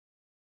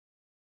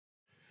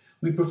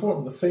We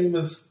performed the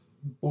famous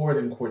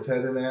boarding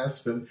quartet in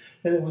Aspen,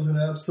 and it was an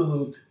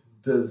absolute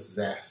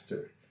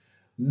disaster.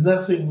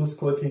 Nothing was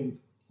clicking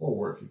or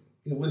working.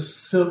 It was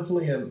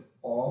simply an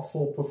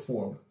awful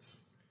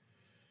performance.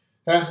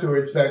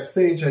 Afterwards,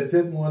 backstage, I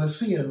didn't want to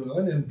see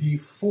anyone and be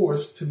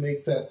forced to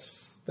make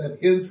that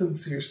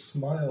insincere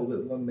smile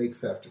that one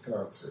makes after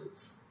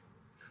concerts.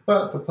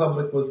 But the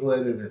public was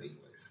let in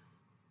anyways.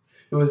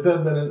 It was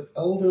then that an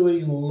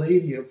elderly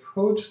lady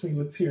approached me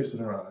with tears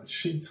in her eyes.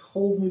 She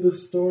told me the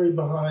story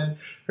behind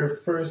her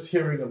first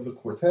hearing of the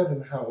quartet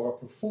and how our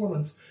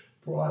performance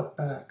brought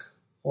back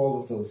all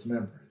of those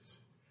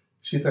memories.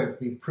 She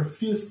thanked me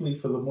profusely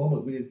for the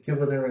moment we had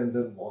given her and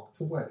then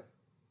walked away.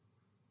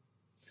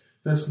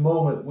 This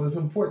moment was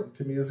important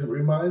to me as it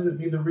reminded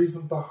me the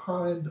reason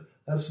behind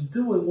us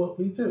doing what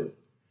we do,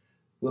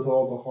 with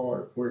all the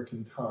hard work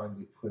and time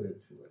we put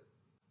into it.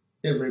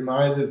 It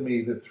reminded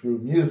me that through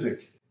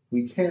music,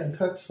 we can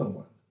touch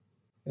someone,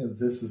 and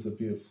this is a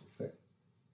beautiful thing.